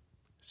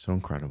 so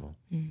incredible.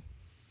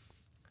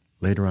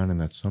 Later on in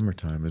that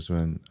summertime is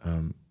when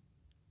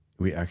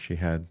we actually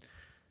had,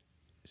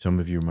 some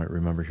of you might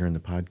remember here in the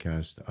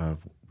podcast,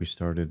 we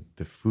started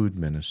the food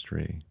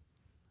ministry.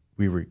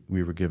 We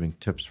were giving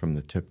tips from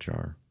the tip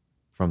jar.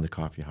 from the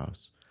coffee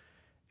house.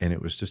 And it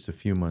was just a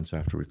few months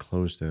after we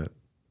closed it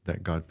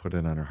that God put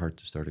it on our heart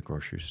to start a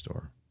grocery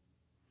store.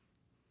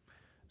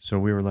 So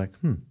we were like,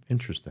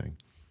 interesting.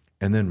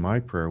 And then my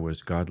prayer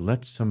was, God,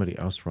 let somebody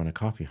else run a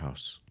coffee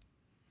house.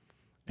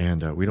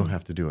 And we don't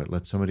have to do it.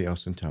 Let somebody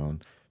else in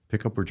town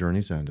pick up where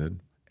Journeys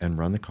ended and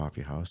run the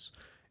coffee house.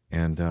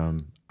 And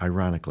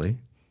ironically,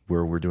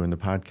 where we're doing the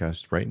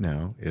podcast right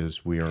now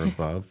is we are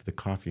above the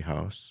coffee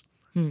house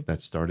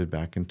that started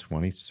back in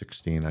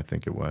 2016, I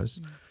think it was.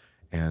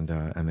 And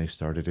they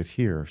started it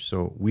here.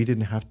 So we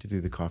didn't have to do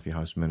the coffee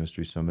house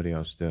ministry. Somebody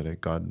else did it.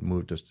 God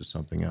moved us to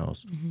something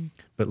else.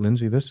 But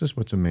Lindsay, this is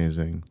what's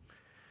amazing.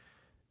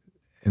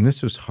 And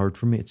this was hard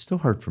for me. It's still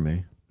hard for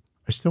me.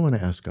 I still want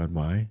to ask God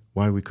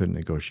why we couldn't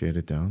negotiate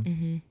it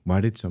down.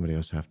 Why did somebody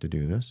else have to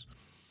do this?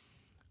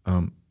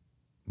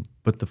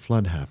 But the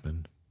flood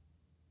happened.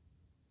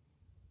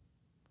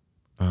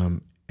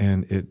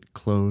 And it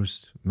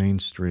closed Main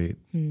Street,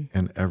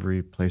 and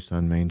every place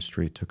on Main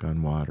Street took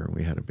on water.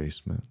 We had a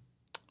basement.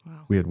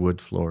 Wow. We had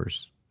wood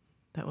floors.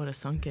 That would have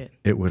sunk it.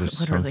 It would have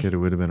sunk it. It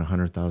would have been a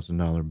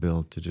 $100,000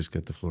 bill to just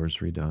get the floors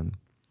redone.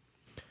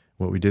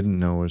 What we didn't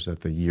know is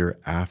that the year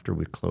after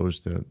we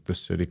closed it, the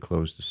city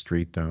closed the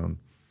street down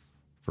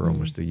for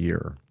almost a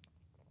year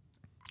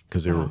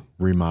because they were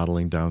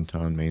remodeling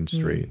downtown Main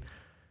Street.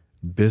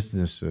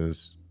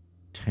 Businesses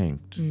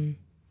tanked.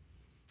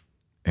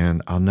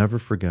 And I'll never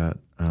forget,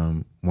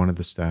 one of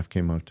the staff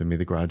came up to me,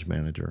 the garage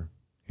manager,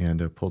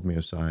 and pulled me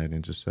aside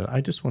and just said,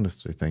 I just want to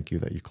say thank you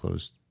that you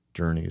closed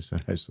Journeys.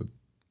 And I said,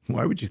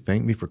 why would you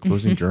thank me for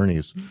closing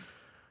Journeys?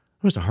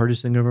 It was the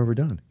hardest thing I've ever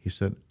done. He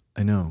said,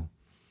 I know.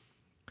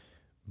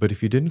 But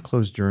if you didn't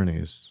close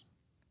Journeys,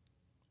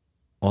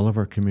 all of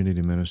our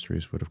community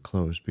ministries would have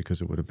closed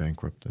because it would have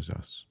bankrupted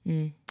us.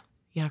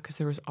 Yeah, because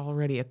there was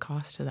already a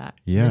cost to that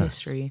Yes.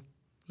 ministry.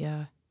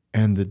 Yeah.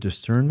 And the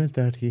discernment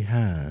that he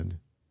had,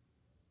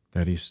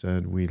 that he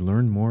said, we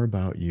learned more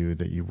about you,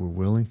 that you were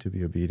willing to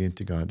be obedient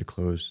to God to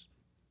close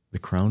the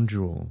crown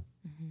jewel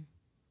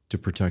to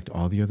protect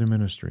all the other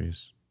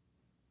ministries.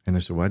 And I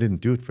said, well, I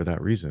didn't do it for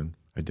that reason.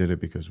 I did it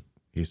because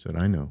he said,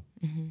 I know.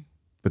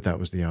 But that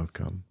was the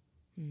outcome.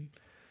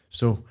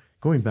 So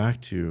going back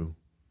to,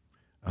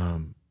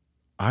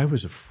 I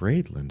was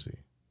afraid, Lindsay.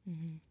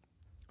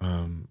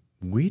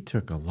 We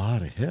took a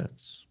lot of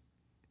hits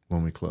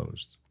when we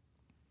closed.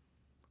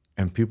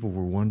 And people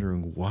were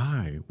wondering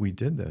why we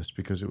did this,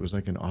 because it was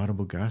like an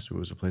audible gasp. It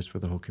was a place for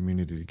the whole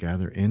community to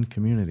gather in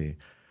community.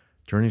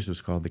 Journeys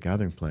was called the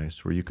gathering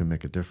place where you can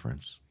make a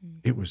difference.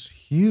 It was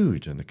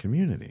huge in the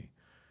community.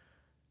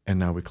 And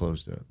now we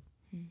closed it.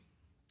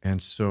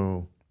 And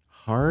so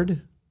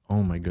hard,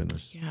 oh my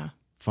goodness. Yeah.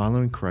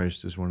 Following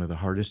Christ is one of the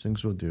hardest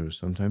things we'll do.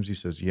 Sometimes he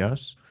says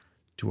yes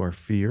to our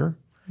fear.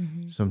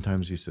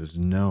 Sometimes he says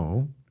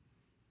no.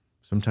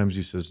 Sometimes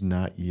he says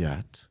not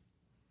yet.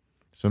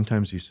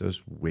 Sometimes he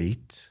says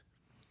wait.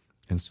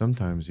 And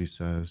sometimes he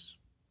says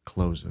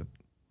close it.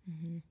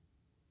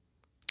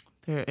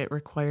 It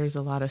requires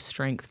a lot of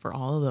strength for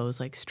all of those,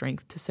 like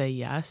strength to say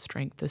yes,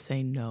 strength to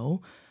say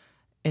no.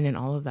 And in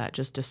all of that,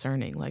 just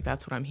discerning. Like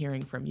that's what I'm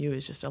hearing from you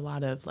is just a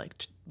lot of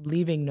like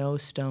leaving no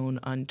stone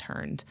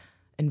unturned.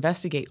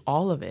 Investigate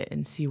all of it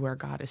and see where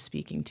God is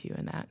speaking to you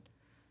in that.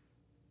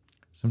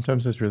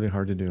 Sometimes that's really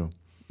hard to do.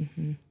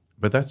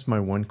 But that's my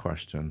one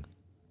question.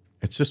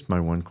 It's just my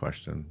one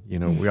question. You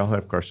know, we all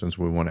have questions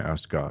we want to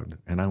ask God.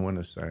 And I want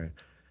to say,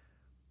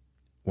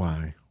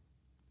 why?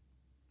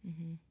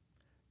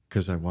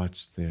 Because I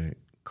watched the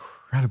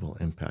incredible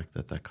impact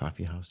that that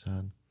coffee house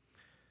had.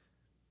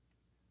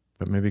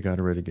 But maybe God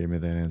already gave me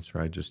that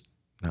answer. I'm just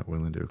not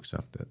willing to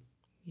accept it.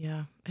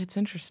 Yeah, it's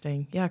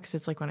interesting. Yeah, because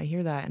it's like when I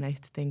hear that and I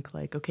think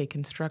like, okay,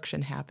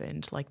 construction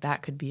happened, like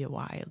that could be a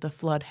why. The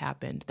flood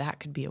happened, that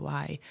could be a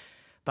why.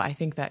 But I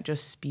think that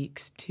just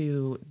speaks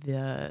to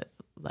the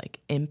like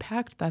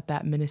impact that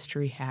that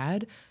ministry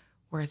had,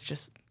 where it's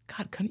just,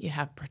 God, couldn't you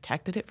have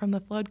protected it from the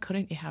flood?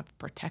 Couldn't you have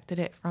protected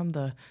it from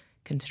the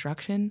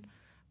construction?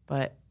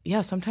 But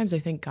yeah, sometimes I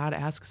think God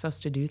asks us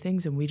to do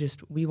things and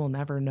we will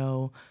never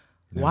know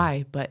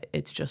why, but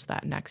it's just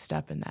that next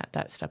step and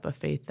that step of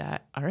faith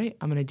that, all right,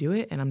 I'm going to do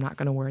it and I'm not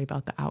going to worry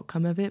about the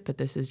outcome of it, but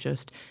this is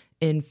just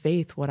in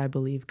faith what I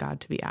believe God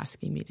to be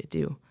asking me to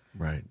do.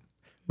 Right.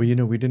 Well, you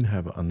know, we didn't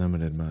have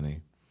unlimited money.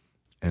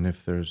 And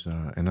if there's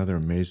another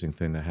amazing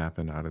thing that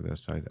happened out of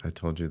this, I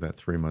told you that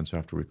 3 months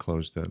after we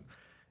closed it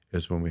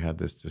is when we had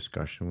this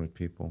discussion with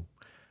people.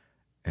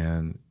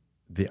 And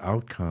the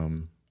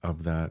outcome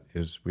of that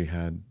is we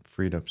had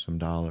freed up some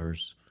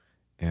dollars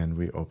and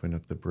we opened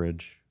up the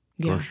Bridge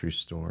grocery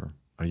store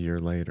a year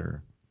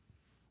later.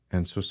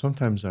 And so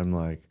sometimes I'm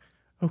like,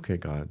 okay,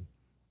 God,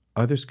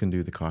 others can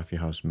do the coffee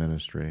house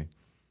ministry,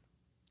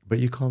 but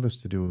you called us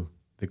to do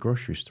the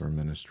grocery store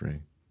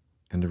ministry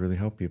and to really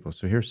help people.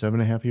 So here,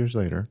 7.5 years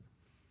later,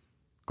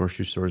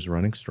 grocery store is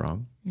running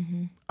strong,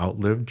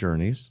 outlived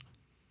Journeys,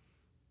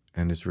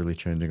 and it's really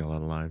changing a lot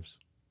of lives.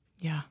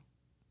 Yeah.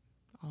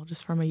 All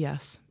just from a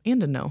yes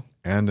and a no.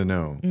 And a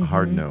no, a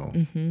hard no.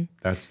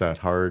 That's that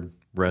hard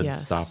red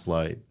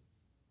stoplight.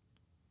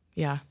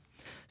 Yeah.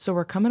 So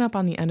we're coming up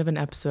on the end of an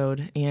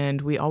episode,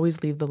 and we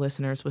always leave the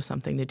listeners with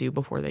something to do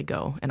before they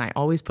go. And I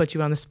always put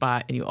you on the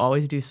spot, and you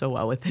always do so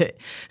well with it.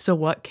 So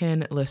what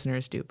can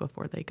listeners do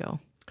before they go?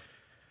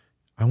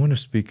 I want to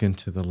speak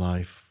into the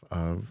life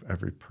of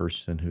every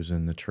person who's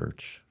in the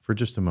church for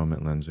just a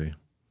moment, Lindsay.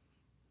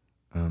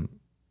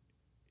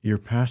 Your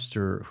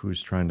pastor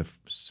who's trying to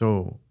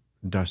so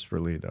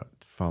desperately to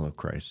follow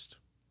Christ.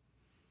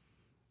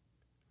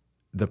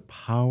 The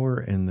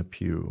power in the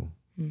pew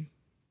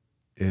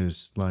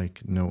is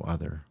like no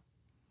other.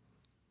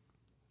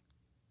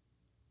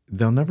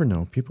 They'll never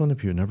know, people in the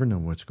pew never know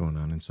what's going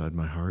on inside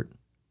my heart,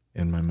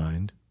 in my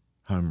mind,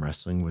 how I'm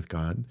wrestling with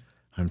God,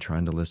 how I'm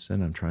trying to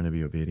listen, I'm trying to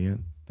be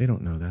obedient. They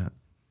don't know that.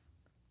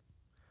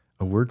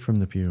 A word from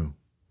the pew,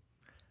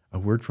 a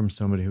word from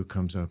somebody who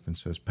comes up and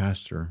says,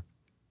 Pastor,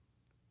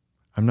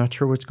 I'm not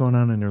sure what's going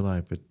on in your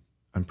life, but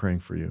I'm praying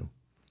for you.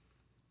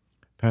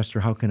 Pastor,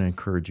 how can I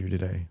encourage you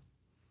today?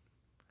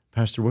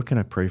 Pastor, what can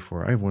I pray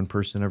for? I have one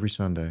person every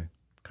Sunday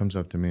comes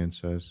up to me and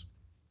says,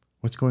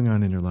 what's going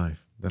on in your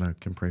life that I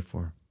can pray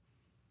for?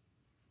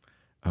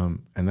 And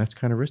that's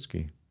kind of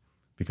risky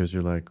because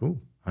you're like, oh,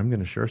 I'm going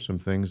to share some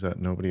things that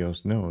nobody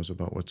else knows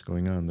about what's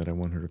going on that I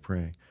want her to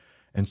pray.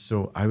 And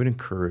so I would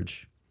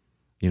encourage,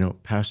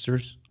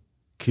 pastors,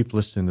 keep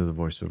listening to the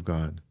voice of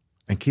God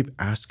and keep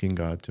asking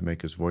God to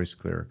make his voice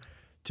clear.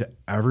 To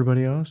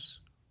everybody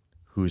else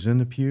who's in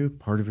the pew,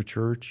 part of a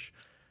church,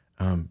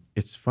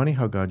 it's funny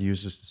how God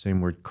uses the same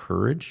word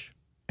courage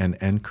and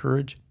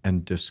encourage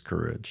and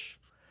discourage.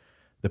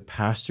 The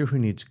pastor who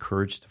needs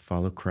courage to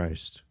follow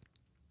Christ,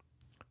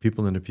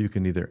 people in the pew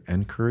can either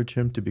encourage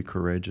him to be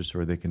courageous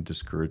or they can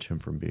discourage him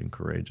from being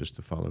courageous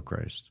to follow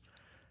Christ.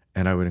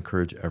 And I would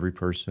encourage every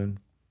person,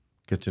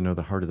 get to know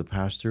the heart of the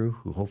pastor,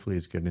 who hopefully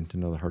is getting to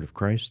know the heart of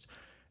Christ,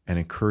 and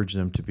encourage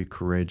them to be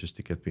courageous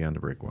to get beyond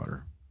the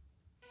breakwater.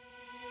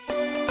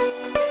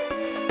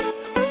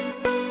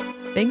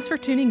 Thanks for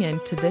tuning in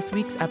to this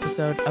week's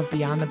episode of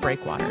Beyond the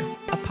Breakwater,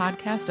 a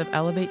podcast of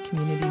Elevate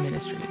Community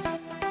Ministries.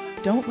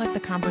 Don't let the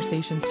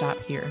conversation stop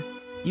here.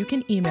 You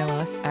can email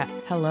us at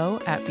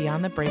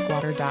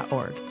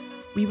hello@beyondthebreakwater.org.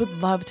 We would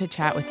love to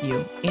chat with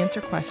you,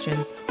 answer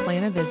questions,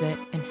 plan a visit,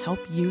 and help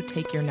you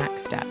take your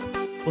next step.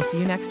 We'll see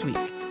you next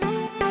week.